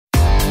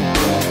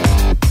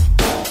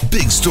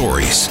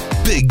stories,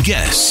 big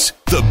guests,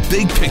 the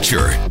big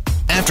picture.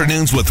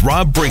 Afternoons with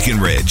Rob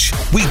Breckenridge.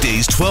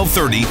 Weekdays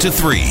 1230 to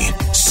 3,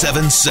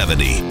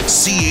 770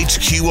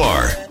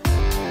 CHQR.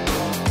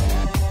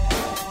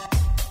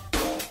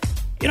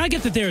 You know, I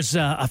get that there's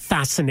a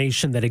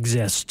fascination that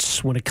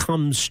exists when it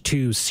comes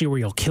to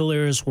serial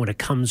killers, when it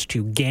comes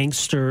to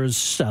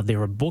gangsters.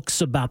 There are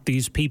books about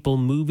these people,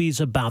 movies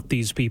about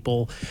these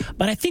people.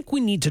 But I think we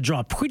need to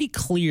draw a pretty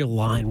clear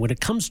line when it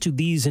comes to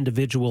these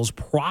individuals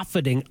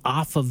profiting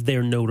off of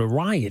their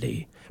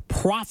notoriety,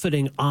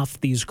 profiting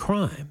off these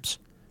crimes.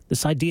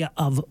 This idea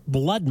of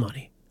blood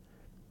money.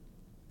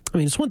 I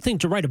mean, it's one thing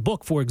to write a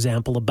book, for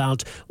example,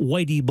 about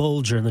Whitey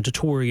Bulger and the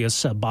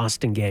notorious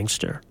Boston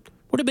gangster,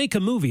 or to make a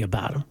movie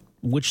about him,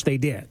 which they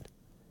did.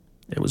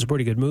 It was a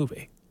pretty good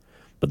movie.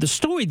 But the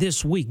story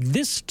this week,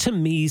 this to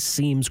me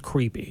seems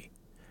creepy.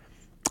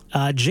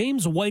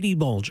 James Whitey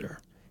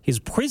Bulger, his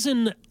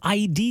prison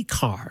ID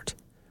card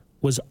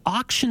was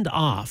auctioned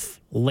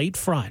off late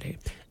Friday.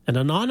 An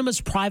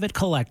anonymous private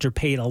collector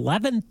paid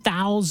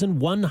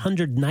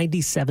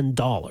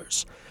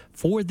 $11,197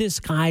 for this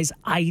guy's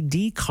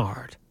ID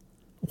card.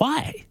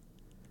 Why?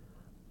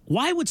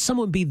 Why would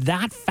someone be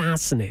that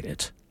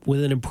fascinated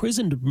with an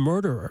imprisoned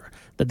murderer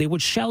that they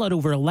would shell out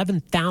over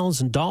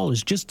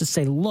 $11,000 just to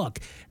say, look,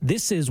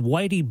 this is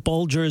Whitey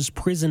Bulger's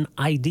prison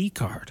ID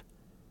card?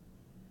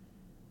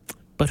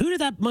 But who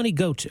did that money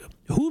go to?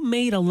 Who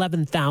made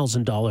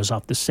 $11,000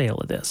 off the sale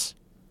of this?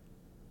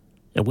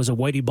 It was a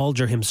Whitey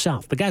Bulger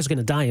himself. The guy's going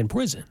to die in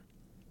prison.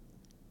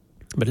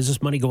 But is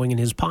this money going in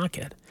his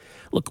pocket?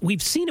 Look,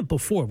 we've seen it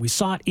before. We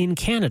saw it in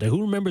Canada.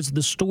 Who remembers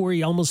the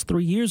story almost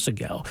 3 years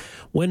ago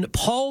when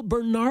Paul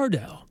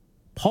Bernardo,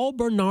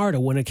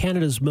 one of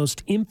Canada's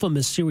most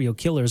infamous serial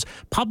killers,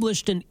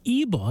 published an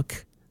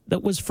ebook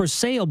that was for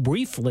sale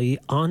briefly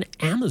on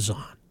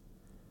Amazon.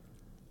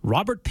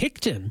 Robert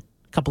Pickton,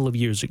 a couple of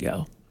years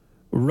ago,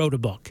 wrote a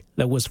book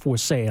that was for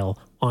sale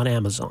on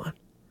Amazon.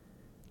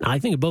 Now, I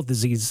think in both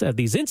of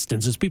these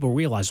instances, people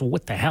realized, well,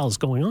 what the hell is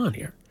going on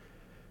here?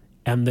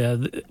 And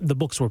the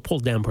books were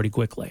pulled down pretty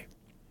quickly.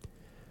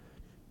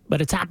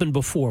 But it's happened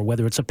before,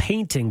 whether it's a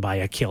painting by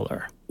a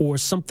killer or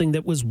something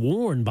that was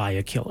worn by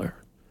a killer,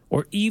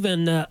 or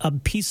even a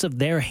piece of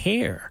their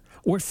hair,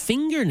 or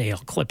fingernail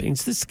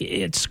clippings.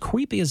 It's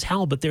creepy as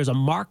hell, but there's a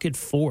market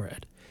for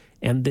it.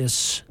 And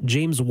this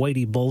James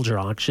Whitey Bulger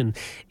auction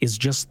is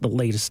just the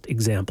latest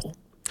example.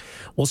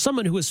 Well,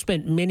 someone who has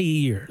spent many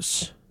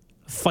years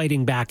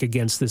fighting back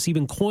against this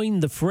even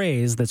coined the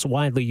phrase that's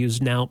widely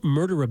used now,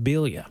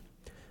 murderabilia,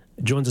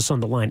 joins us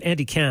on the line.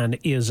 Andy Can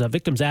is a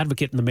victim's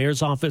advocate in the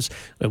mayor's office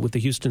with the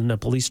Houston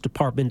Police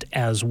Department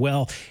as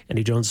well. And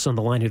he joins us on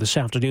the line here this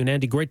afternoon.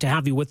 Andy, great to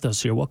have you with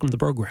us here. Welcome to the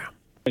program.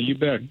 You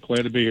bet.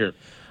 Glad to be here.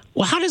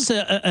 Well, how does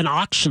an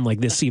auction like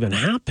this even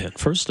happen,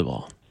 first of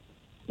all?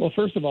 Well,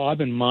 first of all, I've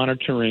been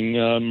monitoring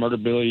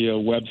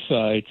murderabilia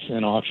websites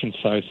and auction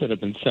sites that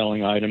have been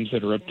selling items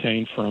that are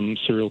obtained from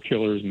serial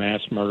killers,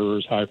 mass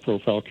murderers,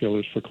 high-profile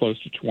killers for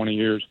close to 20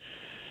 years.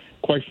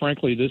 Quite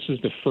frankly, this is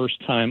the first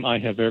time I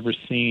have ever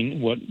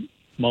seen what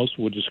most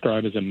would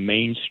describe as a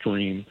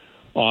mainstream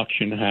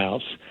auction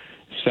house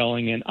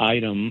selling an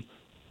item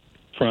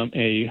from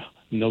a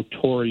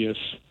notorious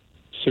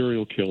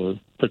serial killer,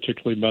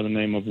 particularly by the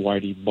name of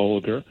Whitey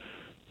Bulger.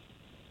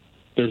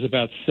 There's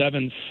about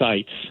 7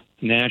 sites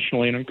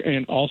nationally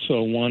and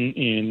also one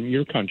in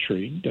your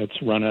country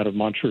that's run out of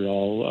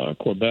Montreal,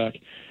 Quebec,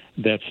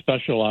 that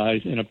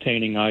specialize in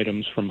obtaining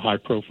items from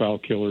high-profile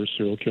killers,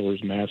 serial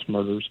killers, mass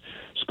murderers,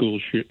 school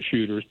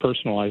shooters,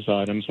 personalized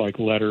items like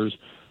letters,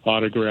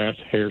 autographs,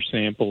 hair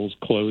samples,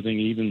 clothing,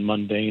 even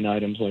mundane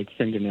items like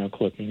fingernail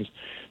clippings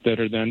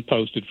that are then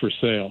posted for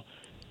sale.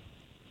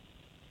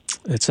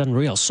 It's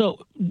unreal.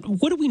 So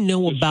what do we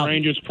know about... The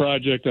strangest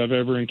project I've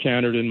ever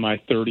encountered in my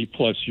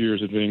 30-plus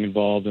years of being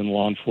involved in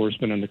law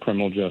enforcement and the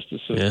criminal justice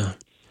system. Yeah.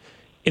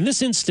 In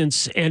this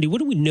instance, Andy, what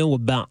do we know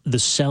about the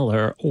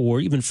seller or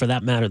even, for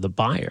that matter, the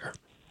buyer?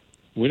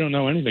 We don't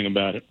know anything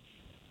about it.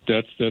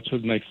 That's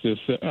what makes this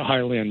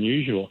highly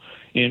unusual.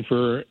 And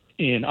for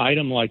an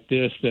item like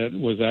this that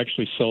was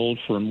actually sold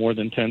for more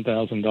than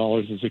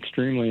 $10,000 is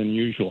extremely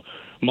unusual.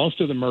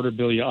 Most of the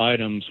murderabilia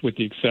items, with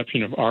the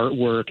exception of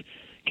artwork,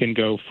 can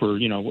go for,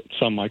 what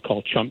some might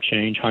call chump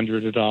change,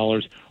 hundreds of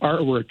dollars.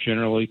 Artwork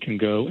generally can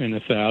go in the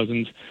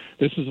thousands.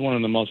 This is one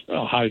of the most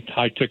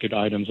high-ticket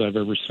items I've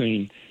ever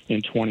seen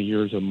in 20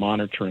 years of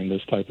monitoring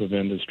this type of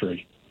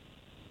industry.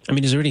 I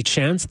mean, is there any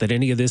chance that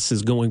any of this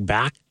is going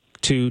back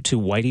to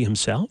Whitey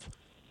himself?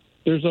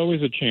 There's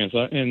always a chance.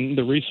 And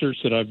the research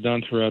that I've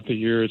done throughout the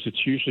years,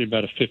 it's usually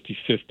about a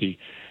 50-50.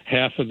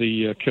 Half of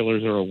the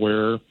killers are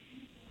aware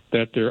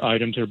that their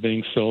items are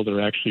being sold.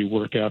 They actually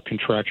work out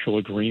contractual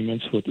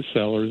agreements with the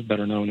sellers,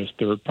 better known as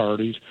third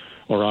parties,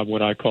 or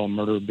what I call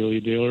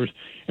murderabilia dealers.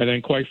 And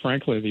then, quite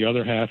frankly, the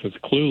other half is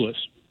clueless.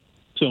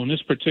 So in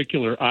this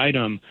particular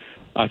item,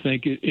 I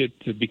think it's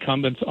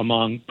incumbent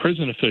among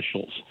prison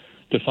officials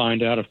to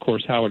find out, of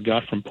course, how it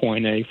got from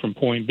point A from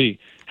point B.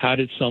 How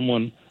did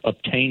someone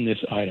obtain this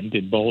item?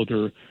 Did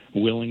Boulder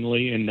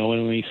willingly and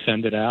knowingly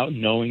send it out,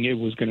 knowing it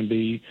was going to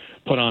be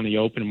put on the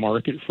open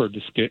market for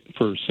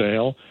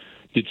sale?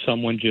 Did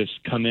someone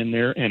just come in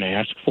there and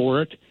ask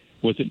for it?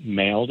 Was it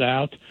mailed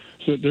out?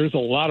 So there's a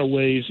lot of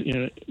ways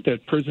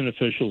that prison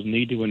officials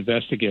need to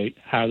investigate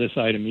how this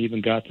item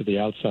even got to the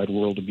outside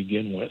world to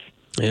begin with.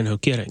 Yeah, no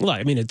kidding. Well,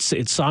 I mean,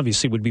 it's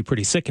obviously would be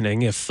pretty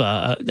sickening if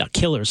a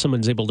killer,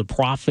 someone's able to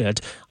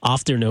profit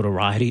off their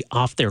notoriety,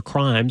 off their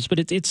crimes.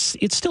 But it's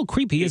still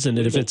creepy, isn't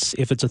it?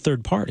 If it's a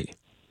third party.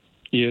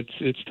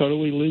 It's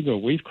totally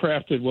legal. We've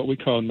crafted what we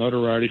call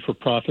notoriety for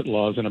profit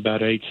laws in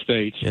about 8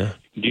 states,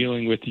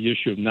 dealing with the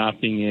issue of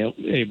not being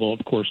able,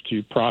 of course,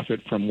 to profit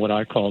from what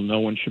I call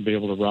no one should be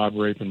able to rob,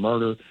 rape, and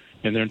murder,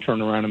 and then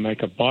turn around and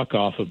make a buck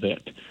off of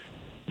it.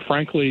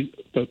 Frankly,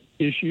 the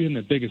issue and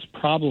the biggest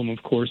problem,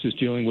 of course, is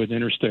dealing with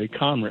interstate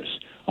commerce,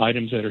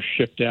 items that are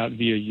shipped out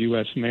via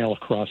U.S. mail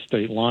across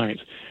state lines.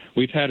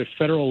 We've had a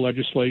federal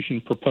legislation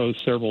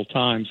proposed several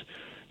times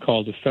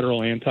called the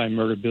Federal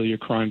Anti-Murderabilia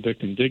Crime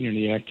Victim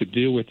Dignity Act to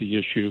deal with the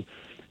issue,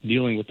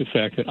 dealing with the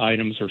fact that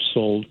items are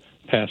sold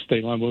past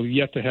state line. Well, we've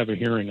yet to have a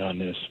hearing on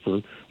this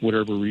for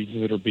whatever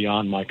reasons that are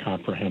beyond my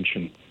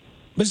comprehension.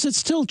 But is it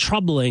still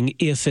troubling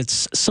if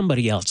it's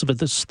somebody else, if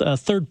it's a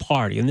third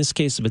party? In this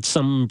case, if it's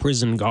some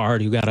prison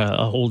guard who got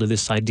a hold of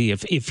this idea,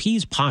 if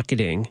he's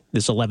pocketing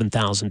this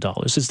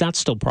 $11,000, is that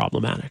still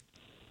problematic?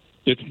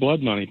 It's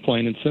blood money,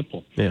 plain and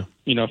simple. Yeah.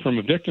 From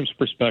a victim's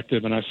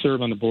perspective, and I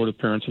serve on the board of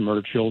parents of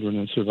murdered children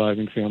and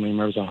surviving family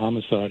members of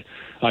homicide,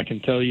 I can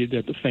tell you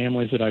that the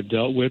families that I've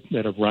dealt with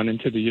that have run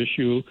into the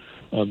issue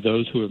of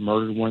those who have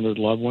murdered one of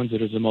their loved ones,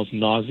 it is the most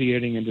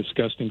nauseating and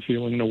disgusting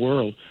feeling in the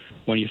world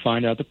when you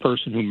find out the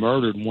person who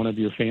murdered one of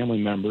your family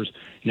members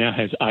now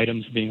has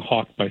items being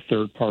hawked by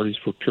third parties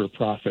for pure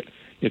profit.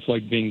 It's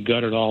like being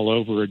gutted all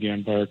over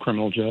again by our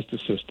criminal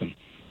justice system.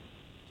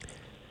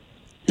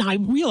 Now, I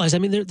realize,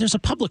 there's a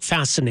public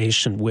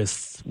fascination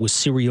with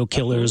serial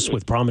killers,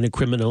 with prominent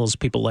criminals,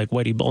 people like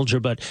Whitey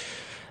Bulger, but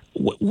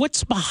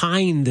what's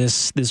behind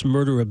this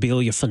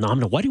murderabilia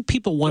phenomenon? Why do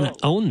people want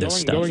to own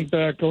this stuff? Going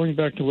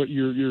back to what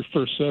you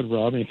first said,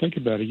 Rob, think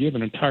about it. You have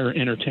an entire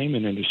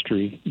entertainment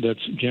industry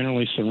that's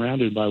generally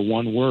surrounded by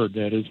one word,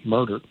 that is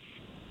murder.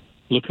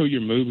 Look who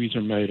your movies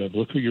are made of.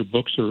 Look who your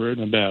books are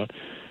written about.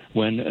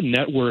 When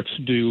networks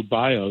do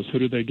bios, who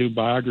do they do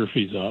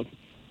biographies of?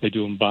 They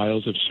do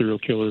bios of serial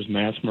killers,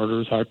 mass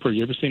murderers,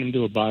 You ever seen them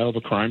do a bio of a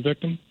crime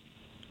victim?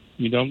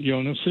 You don't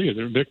see it.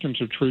 Their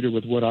victims are treated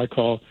with what I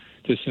call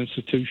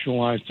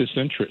disinstitutionalized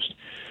disinterest.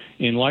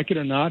 And like it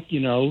or not,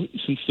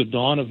 since the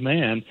dawn of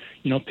man,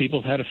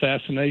 people have had a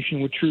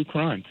fascination with true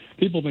crime.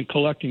 People have been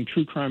collecting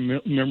true crime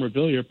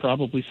memorabilia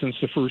probably since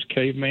the first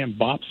caveman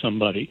bopped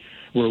somebody.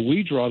 Where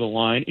we draw the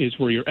line is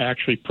where you're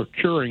actually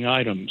procuring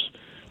items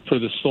for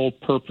the sole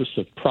purpose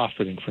of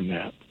profiting from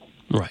that.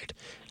 Right.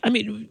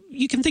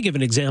 You can think of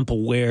an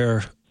example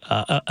where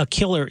a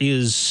killer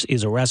is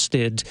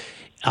arrested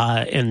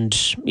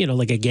and,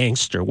 like a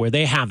gangster, where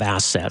they have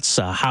assets,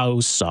 a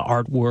house,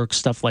 artwork,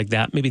 stuff like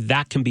that. Maybe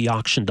that can be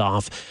auctioned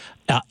off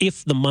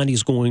if the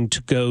money's going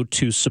to go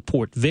to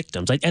support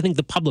victims. I think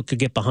the public could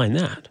get behind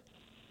that.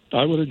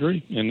 I would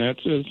agree. And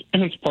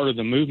that's part of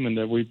the movement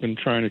that we've been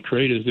trying to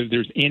create is if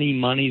there's any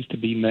monies to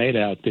be made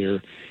out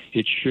there,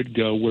 it should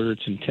go where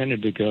it's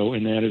intended to go,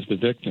 and that is the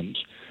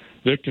victims.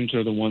 Victims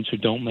are the ones who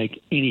don't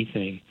make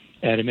anything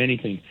out of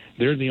anything.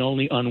 They're the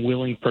only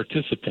unwilling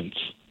participants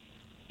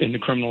in the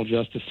criminal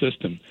justice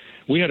system.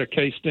 We had a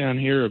case down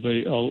here of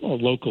a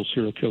local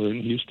serial killer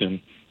in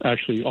Houston,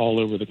 actually all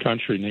over the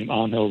country, named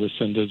Angel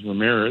Resendez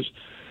Ramirez,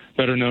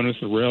 better known as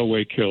the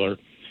Railway Killer.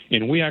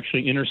 And we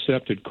actually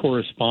intercepted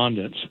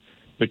correspondence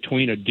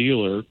between a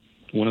dealer,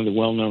 one of the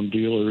well-known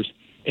dealers,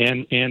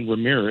 and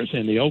Ramirez.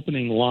 And the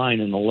opening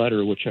line in the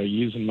letter, which I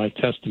use in my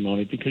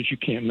testimony because you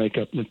can't make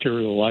up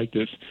material like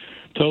this,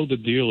 told the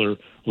dealer,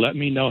 "Let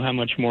me know how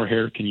much more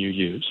hair can you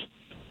use.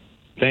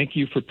 Thank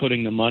you for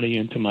putting the money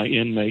into my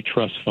inmate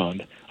trust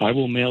fund. I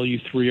will mail you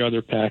 3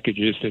 other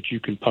packages that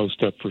you can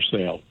post up for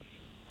sale."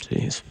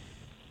 Jeez.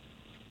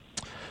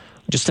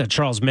 Just had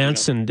Charles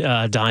Manson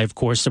die, of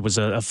course. There was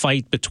a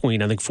fight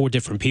between, I think, 4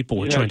 different people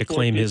were trying to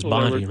claim his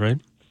body, right?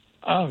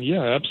 Oh,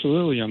 yeah,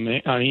 absolutely.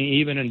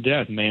 Even in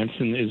death,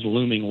 Manson is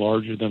looming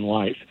larger than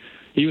life.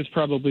 He was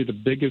probably the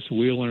biggest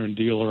wheeler and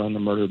dealer on the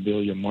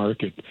murderabilia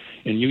market.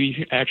 And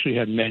you actually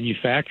had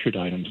manufactured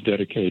items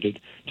dedicated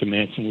to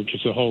Manson, which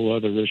is a whole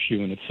other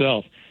issue in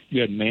itself.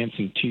 You had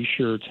Manson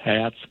T-shirts,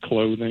 hats,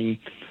 clothing,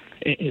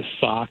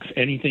 socks,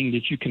 anything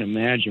that you can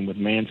imagine with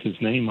Manson's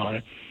name on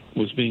it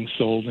was being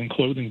sold in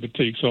clothing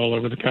boutiques all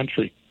over the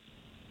country.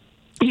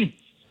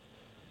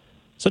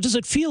 So does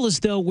it feel as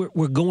though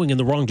we're going in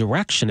the wrong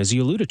direction? As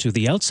you alluded to at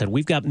the outset,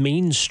 we've got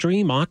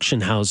mainstream auction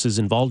houses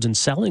involved in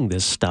selling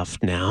this stuff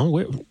now.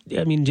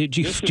 Do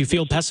you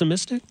feel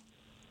pessimistic?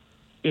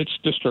 It's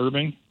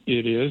disturbing.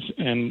 It is.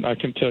 And I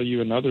can tell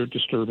you another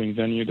disturbing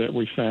venue that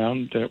we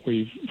found that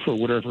for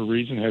whatever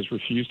reason, has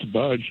refused to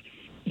budge.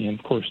 And,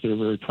 of course, they're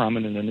very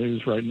prominent in the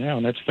news right now,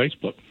 and that's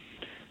Facebook.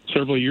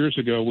 Several years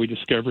ago, we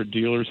discovered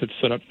dealers had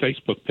set up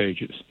Facebook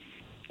pages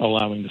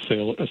allowing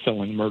the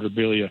selling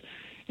murderabilia.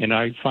 And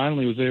I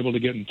finally was able to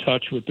get in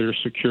touch with their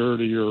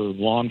security or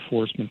law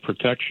enforcement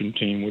protection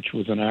team, which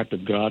was an act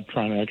of God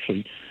trying to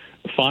actually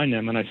find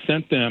them. And I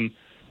sent them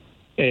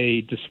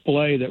a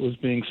display that was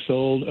being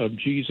sold of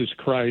Jesus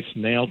Christ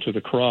nailed to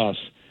the cross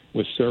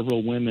with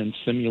several women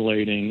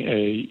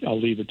simulating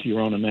I'll leave it to your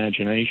own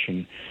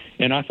imagination.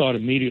 And I thought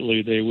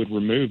immediately they would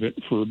remove it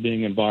for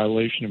being in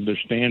violation of their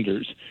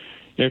standards.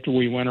 After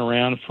we went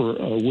around for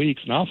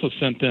weeks, and I also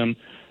sent them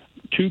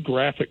 2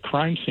 graphic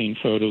crime scene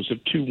photos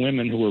of 2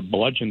 women who were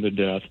bludgeoned to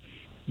death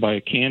by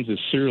a Kansas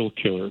serial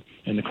killer,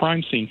 and the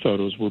crime scene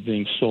photos were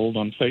being sold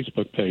on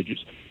Facebook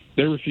pages.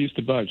 They refused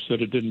to budge,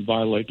 said it didn't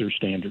violate their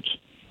standards.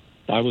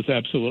 I was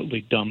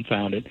absolutely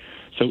dumbfounded.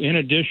 So in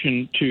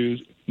addition to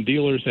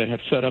dealers that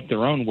have set up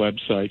their own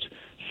websites,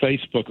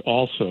 Facebook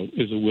also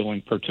is a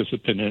willing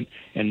participant in,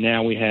 and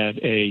now we have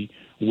a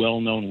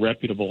well-known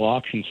reputable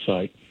auction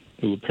site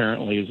who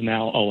apparently is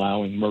now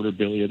allowing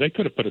murderabilia. They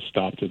could have put a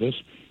stop to this.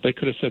 They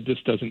could have said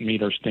this doesn't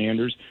meet our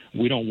standards.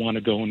 We don't want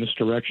to go in this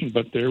direction,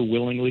 but they're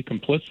willingly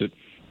complicit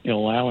in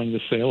allowing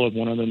the sale of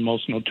one of the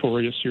most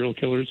notorious serial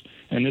killers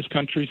in this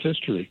country's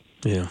history.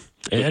 Yeah.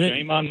 So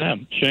shame on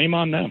them. Shame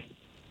on them.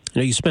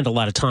 You spend a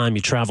lot of time,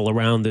 you travel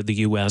around the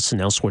U.S.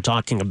 and elsewhere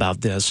talking about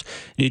this.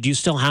 Do you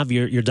still have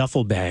your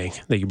duffel bag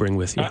that you bring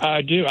with you?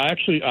 I do.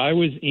 I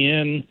was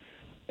in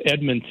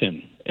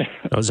Edmonton.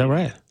 Oh, is that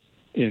right?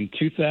 In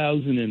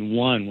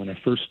 2001, when I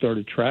first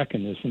started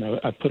tracking this, and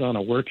I put on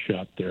a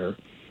workshop there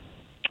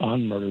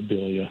on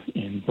murderabilia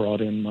and brought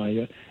in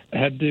my I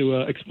had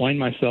to explain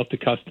myself to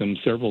customs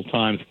several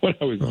times what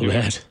I was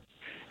doing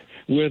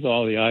with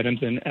all the items.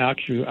 And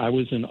actually, I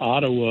was in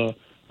Ottawa,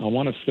 I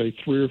want to say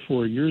 3 or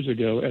 4 years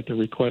ago, at the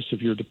request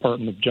of your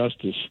Department of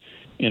Justice,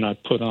 and I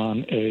put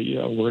on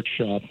a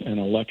workshop and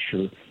a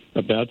lecture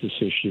about this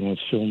issue, and it was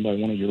filmed by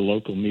one of your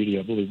local media,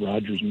 I believe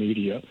Rogers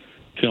Media,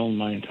 filmed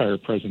my entire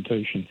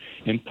presentation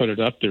and put it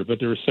up there. But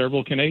there are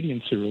several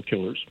Canadian serial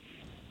killers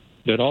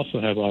that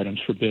also have items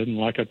forbidden.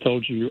 Like I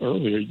told you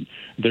earlier,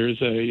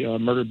 there's a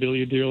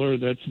murderabilia dealer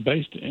that's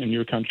based in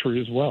your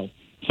country as well.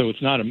 So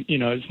it's not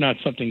it's not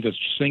something that's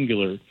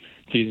singular to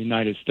the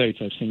United States.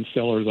 I've seen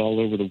sellers all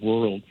over the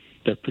world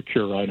that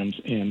procure items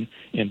and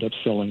end up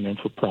selling them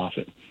for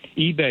profit.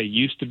 eBay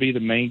used to be the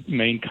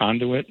main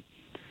conduit,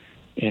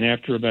 and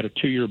after about a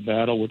 2-year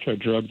battle, which I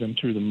dragged them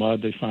through the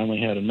mud, they finally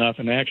had enough,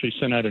 and they actually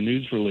sent out a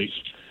news release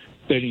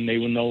stating they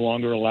would no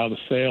longer allow the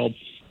sale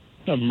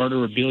of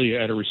murderabilia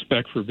out of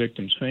respect for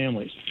victims'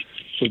 families.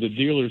 So the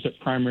dealers that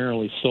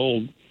primarily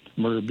sold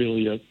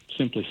murderabilia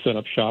simply set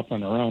up shop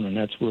on their own, and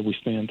that's where we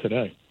stand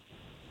today.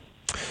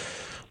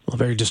 Well,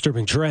 very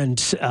disturbing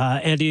trend.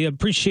 Andy,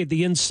 appreciate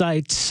the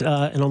insights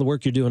and all the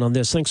work you're doing on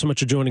this. Thanks so much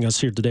for joining us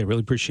here today.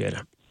 Really appreciate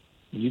it.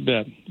 You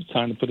bet. It's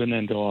time to put an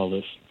end to all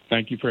this.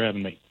 Thank you for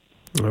having me.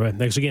 All right.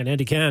 Thanks again.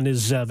 Andy Kahn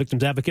is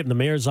victims advocate in the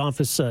mayor's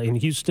office in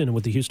Houston and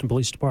with the Houston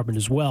Police Department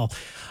as well.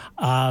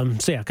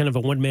 Kind of a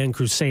one-man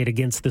crusade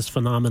against this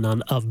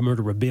phenomenon of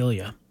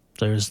murderabilia.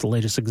 There's the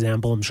latest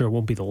example. I'm sure it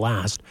won't be the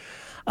last.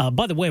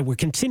 By the way, we're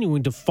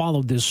continuing to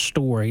follow this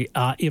story.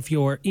 If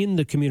you're in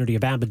the community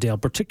of Abingdale,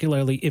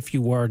 particularly if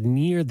you are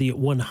near the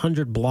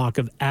 100 block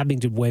of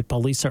Abingdon Way,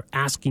 police are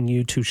asking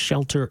you to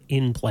shelter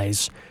in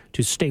place,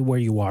 to stay where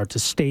you are, to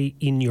stay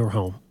in your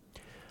home.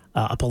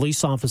 A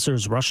police officer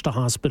is rushed to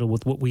hospital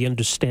with what we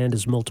understand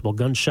is multiple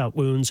gunshot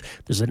wounds.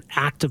 There's an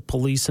active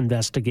police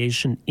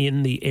investigation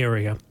in the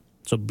area.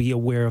 So be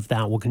aware of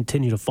that. We'll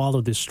continue to follow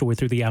this story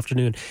through the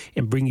afternoon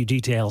and bring you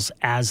details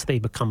as they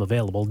become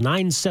available.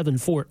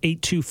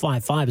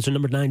 974-8255 is the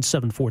number,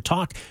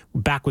 974-TALK.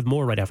 We're back with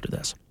more right after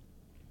this.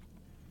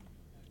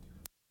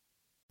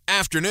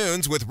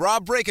 Afternoons with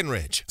Rob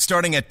Breckenridge,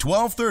 starting at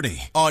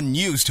 12:30 on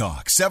News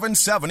Talk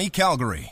 770 Calgary.